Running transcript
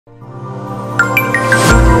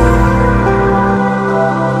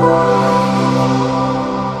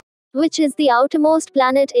Which is the outermost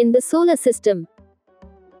planet in the solar system?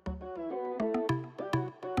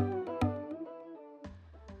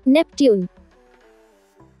 Neptune.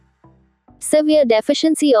 Severe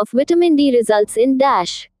deficiency of vitamin D results in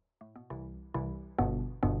dash.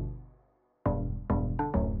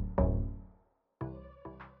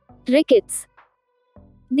 Rickets.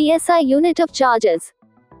 The SI unit of charges.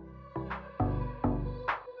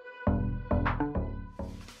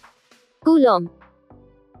 Coulomb.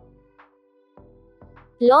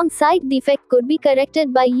 Long sight defect could be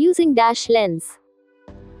corrected by using dash lens.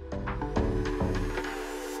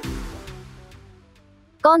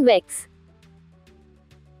 Convex.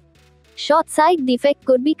 Short sight defect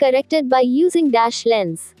could be corrected by using dash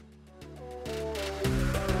lens.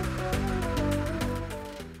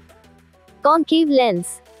 Concave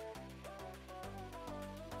lens.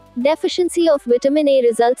 Deficiency of vitamin A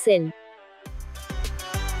results in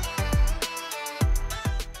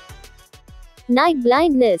night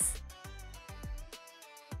blindness.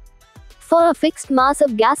 For a fixed mass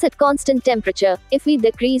of gas at constant temperature, if we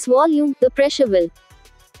decrease volume, the pressure will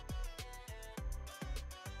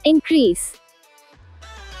increase.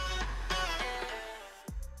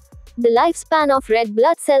 The lifespan of red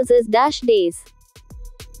blood cells is dash days.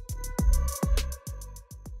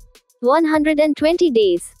 120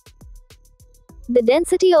 days. The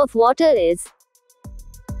density of water is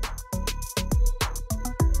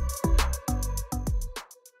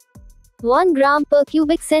 1 gram per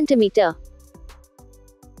cubic centimeter.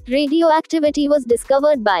 Radioactivity was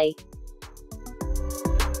discovered by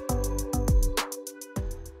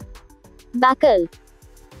Becquerel.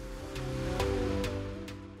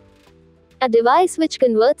 A device which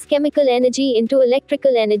converts chemical energy into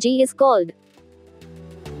electrical energy is called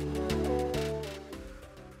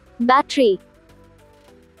battery.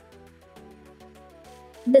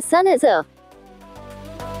 The sun is a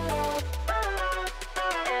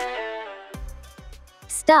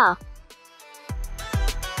star.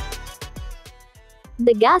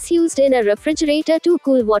 The gas used in a refrigerator to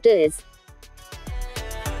cool water is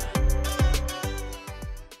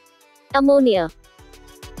ammonia.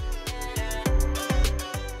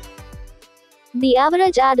 The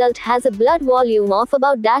average adult has a blood volume of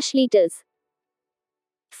about dash liters.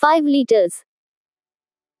 5 liters.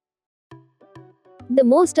 The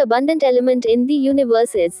most abundant element in the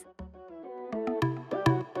universe is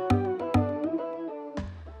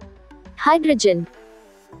hydrogen.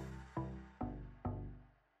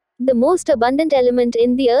 The most abundant element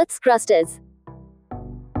in the Earth's crust is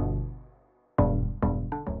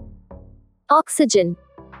oxygen.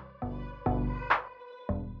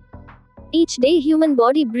 Each day human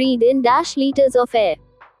body breathe in dash liters of air.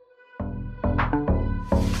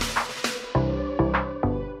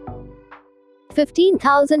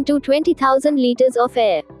 15,000 to 20,000 liters of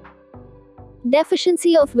air.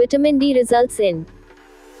 Deficiency of vitamin D results in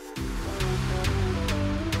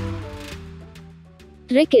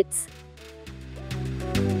rickets.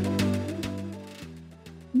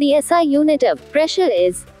 The SI unit of pressure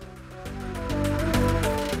is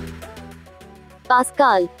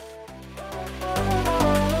Pascal.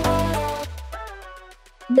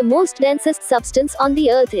 The most densest substance on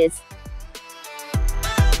the earth is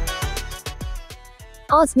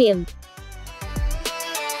osmium.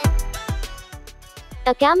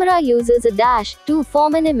 A camera uses a dash to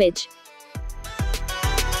form an image.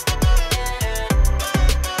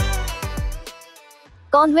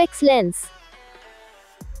 Convex lens.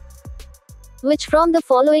 Which from the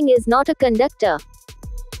following is not a conductor?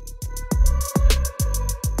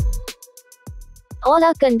 All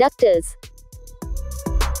are conductors.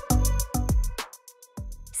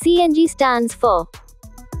 CNG stands for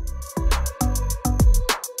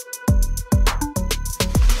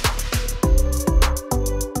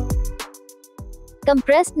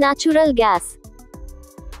compressed natural gas.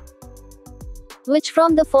 Which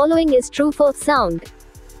from the following is true for sound?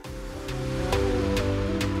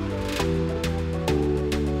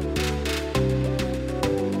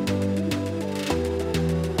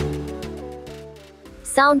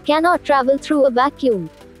 Sound cannot travel through a vacuum.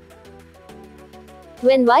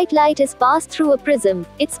 When white light is passed through a prism,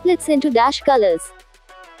 it splits into dash colors.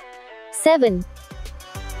 7.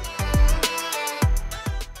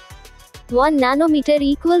 1 nanometer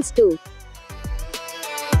equals to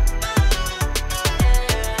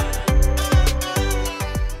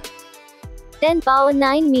 10 power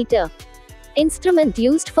 9 meter. Instrument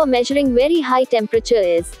used for measuring very high temperature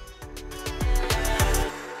is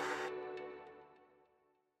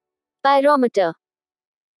pyrometer.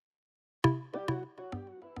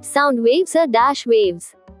 Sound waves are dash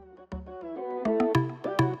waves.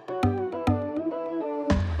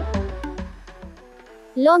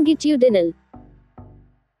 Longitudinal.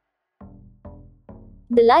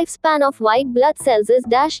 The lifespan of white blood cells is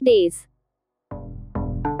days.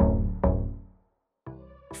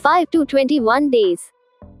 5 to 21 days.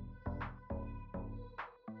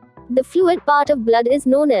 The fluid part of blood is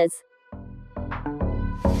known as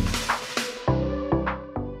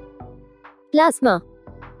plasma.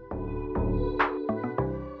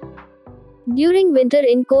 During winter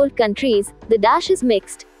in cold countries, the dash is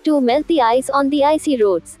mixed to melt the ice on the icy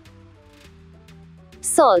roads.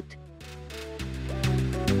 Salt.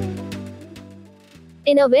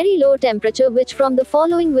 In a very low temperature, which from the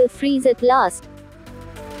following will freeze at last?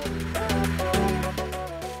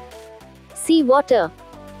 Sea water.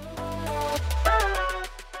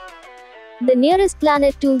 The nearest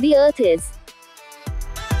planet to the Earth is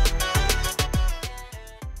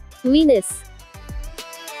Venus.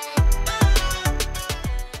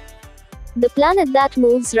 The planet that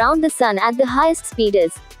moves round the Sun at the highest speed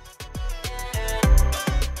is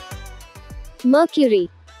Mercury.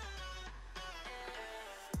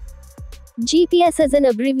 GPS is an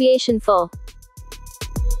abbreviation for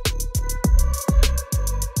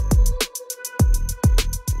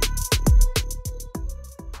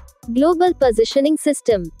Global Positioning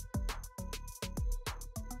System.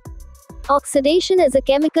 Oxidation is a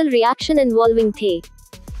chemical reaction involving The.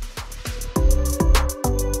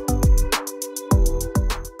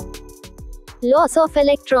 Loss of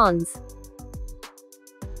electrons.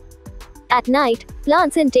 At night,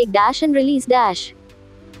 plants intake dash and release dash.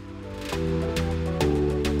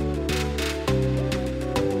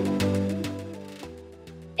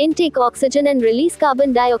 Intake oxygen and release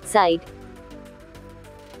carbon dioxide.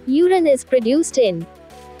 Urine is produced in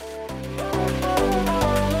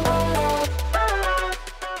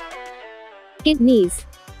kidneys.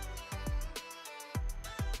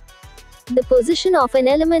 The position of an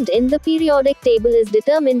element in the periodic table is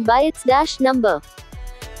determined by its dash number.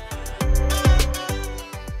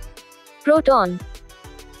 Proton.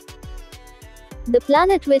 The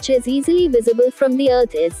planet which is easily visible from the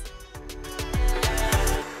Earth is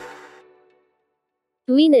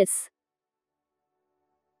Venus.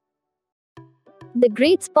 The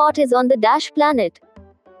great spot is on the dash planet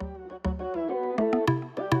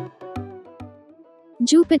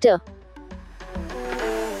Jupiter.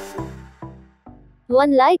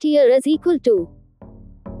 1 light year is equal to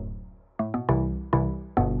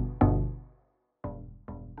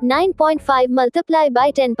 9.5 multiplied by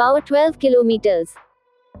 10 power 12 kilometers.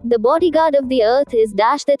 The bodyguard of the Earth is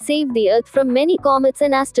dash that saved the Earth from many comets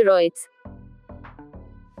and asteroids.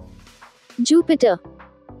 Jupiter.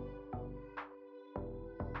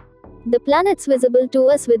 The planets visible to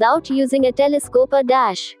us without using a telescope are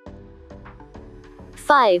dash.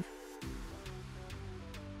 5.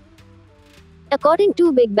 According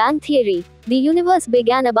to Big Bang theory, the universe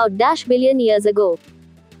began about dash billion years ago.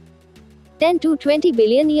 10 to 20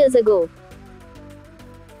 billion years ago.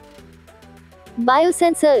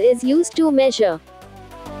 Biosensor is used to measure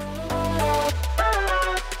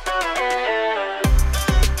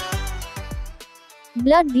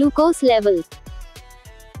blood glucose level.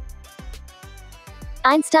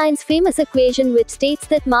 Einstein's famous equation which states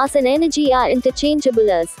that mass and energy are interchangeable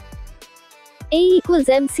as A equals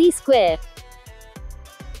mc square.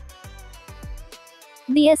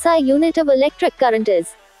 The SI unit of electric current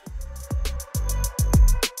is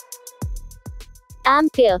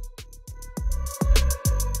ampere.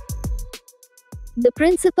 The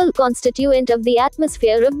principal constituent of the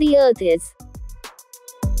atmosphere of the Earth is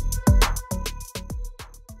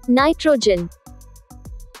nitrogen.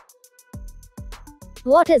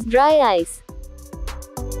 What is dry ice?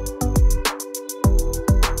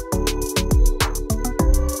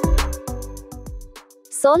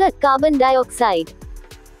 Solid carbon dioxide.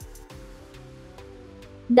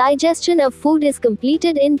 Digestion of food is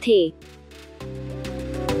completed in The.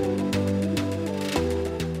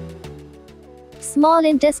 Small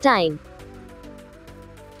intestine.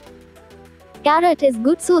 Carrot is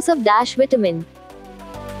good source of dash vitamin.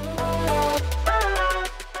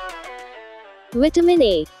 Vitamin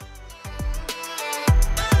A.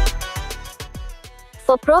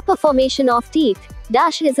 For proper formation of teeth,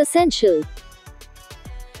 dash is essential.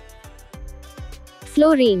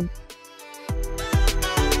 Fluorine.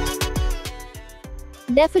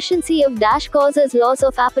 Deficiency of dash causes loss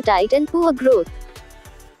of appetite and poor growth.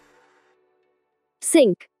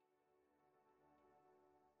 Zinc.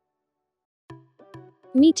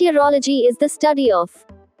 Meteorology is the study of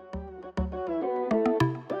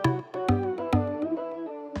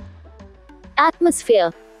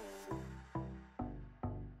atmosphere.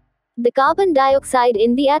 The carbon dioxide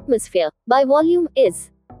in the atmosphere, by volume,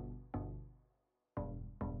 is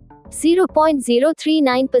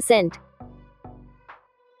 0.039%.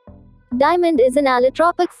 Diamond is an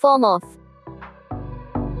allotropic form of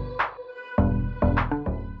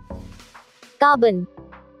carbon.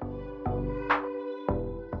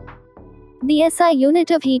 The SI unit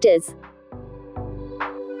of heat is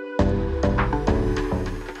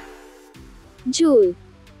joule.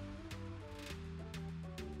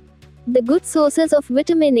 The good sources of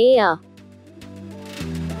vitamin A are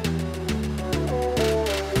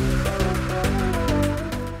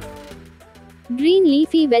green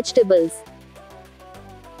leafy vegetables.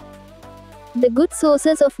 The good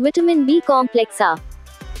sources of vitamin B complex are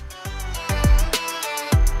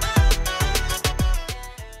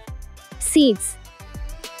seeds.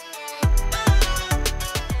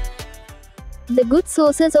 The good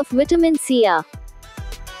sources of vitamin C are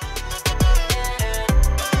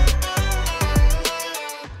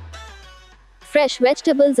fresh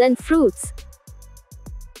vegetables and fruits.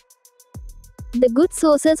 The good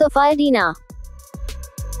sources of iodine are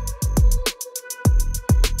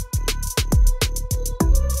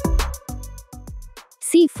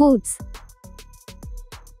seafoods.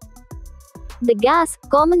 The gas,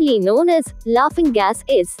 commonly known as laughing gas,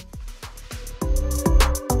 is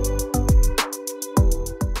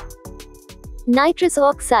nitrous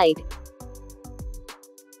oxide.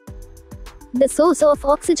 The source of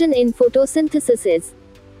oxygen in photosynthesis is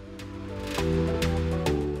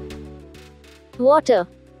water.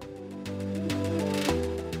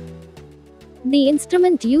 The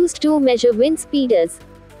instrument used to measure wind speed is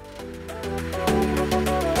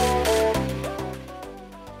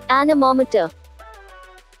anemometer.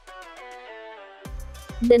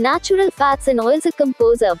 The natural fats and oils are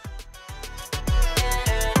composed of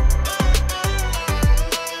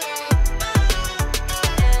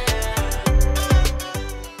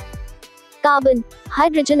carbon,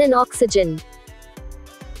 hydrogen and oxygen.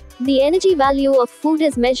 The energy value of food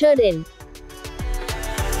is measured in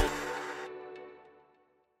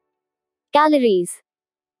calories.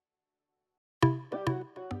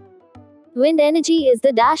 Wind energy is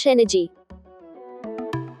the dash energy.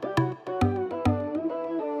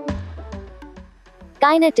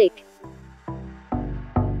 Kinetic.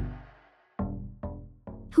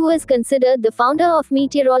 Who is considered the founder of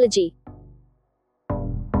meteorology?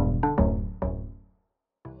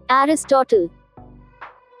 Aristotle.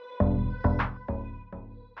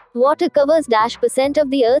 Water covers % of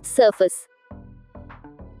the Earth's surface.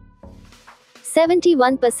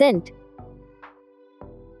 71%.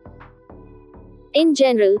 In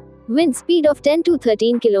general, wind speed of 10 to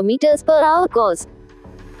 13 km per hour caused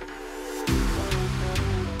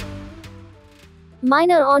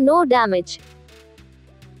minor or no damage.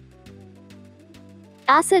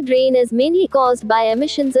 Acid rain is mainly caused by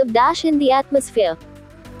emissions of dash in the atmosphere.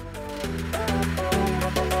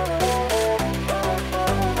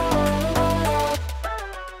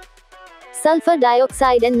 Sulfur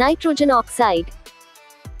dioxide and nitrogen oxide.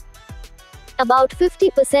 About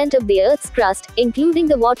 50% of the Earth's crust, including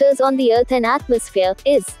the waters on the Earth and atmosphere,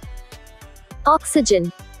 is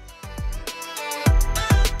oxygen.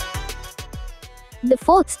 The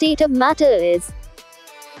fourth state of matter is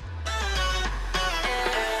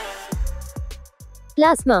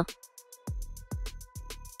plasma.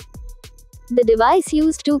 The device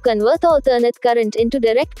used to convert alternate current into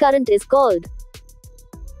direct current is called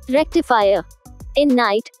rectifier. In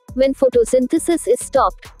night, when photosynthesis is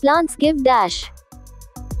stopped, plants give dash.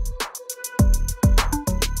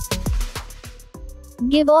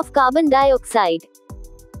 Give off carbon dioxide.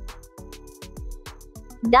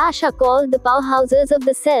 Dash are called the powerhouses of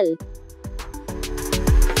the cell.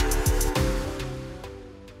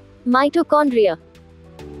 Mitochondria.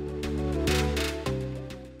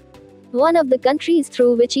 One of the countries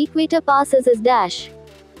through which equator passes is dash.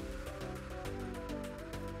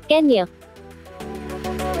 Kenya.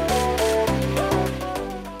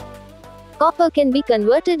 Copper can be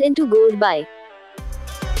converted into gold by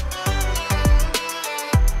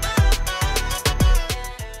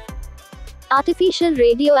artificial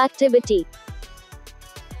radioactivity.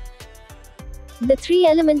 The three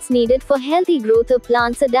elements needed for healthy growth of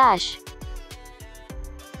plants are dash.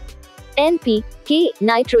 NP, K,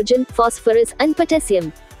 nitrogen, phosphorus, and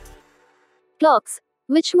potassium. Clocks,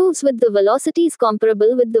 which moves with the velocities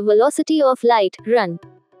comparable with the velocity of light, run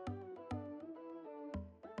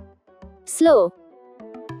slow.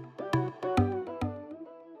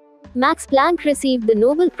 Max Planck received the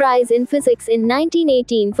Nobel Prize in Physics in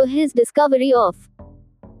 1918 for his discovery of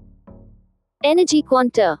energy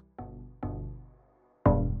quanta.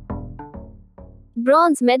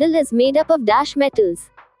 Bronze medal is made up of dash metals.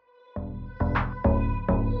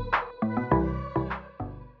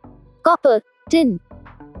 Copper, tin.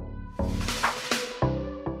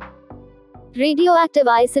 Radioactive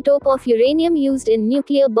isotope of uranium used in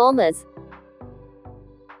nuclear bombers.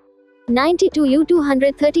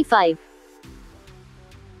 92U235.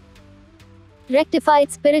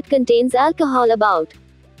 Rectified spirit contains alcohol about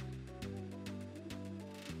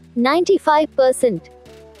 95%.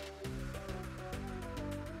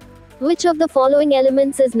 Which of the following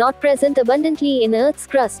elements is not present abundantly in Earth's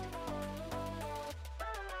crust?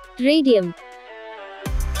 Radium.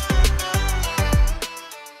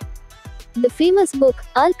 The famous book,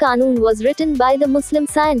 Al-Qanun, was written by the Muslim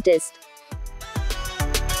scientist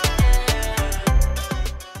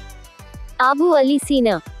Abu Ali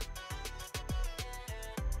Sina.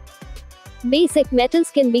 Basic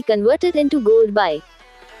metals can be converted into gold by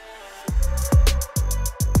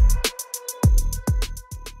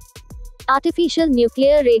artificial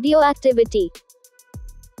nuclear radioactivity.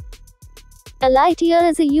 A light year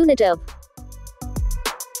is a unit of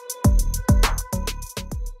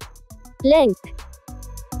length.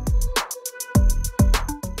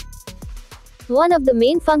 One of the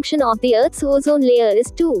main functions of the Earth's ozone layer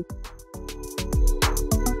is to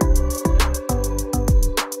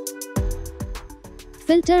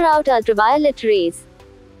filter out ultraviolet rays.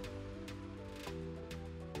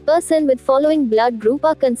 Person with following blood group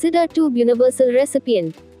are considered tube universal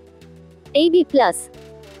recipient. AB+.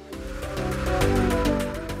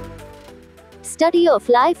 Study of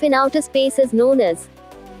life in outer space is known as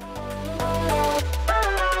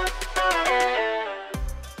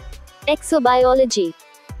exobiology.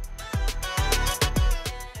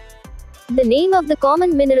 The name of the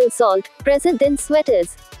common mineral salt present in sweat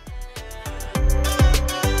is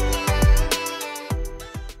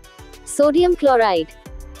sodium chloride.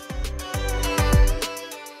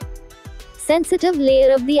 Sensitive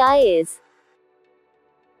layer of the eye is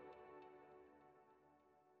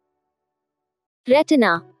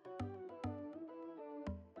retina.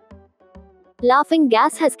 Laughing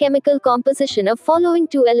gas has chemical composition of following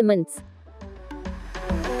two elements: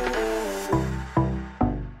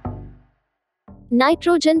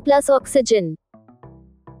 nitrogen plus oxygen.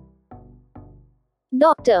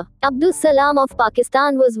 Dr. Abdus Salam of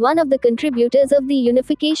Pakistan was one of the contributors of the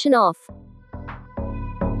unification of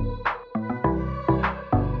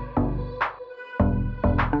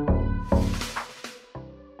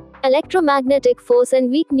electromagnetic force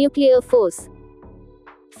and weak nuclear force.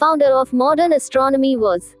 Founder of modern astronomy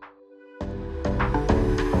was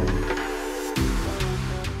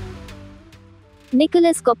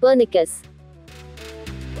Nicholas Copernicus.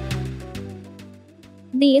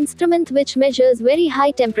 The instrument which measures very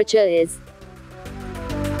high temperature is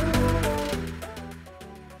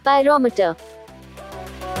pyrometer.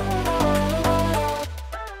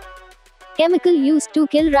 Chemical used to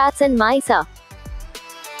kill rats and mice are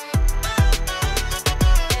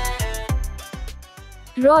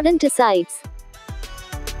rodenticides.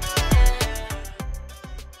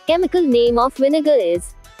 Chemical name of vinegar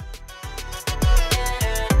is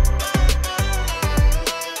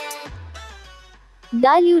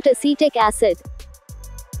dilute acetic acid.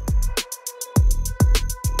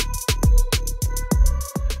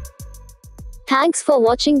 Thanks for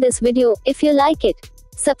watching this video. If you like it,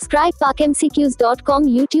 subscribe PAKMCQS.com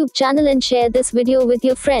YouTube channel and share this video with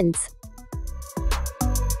your friends.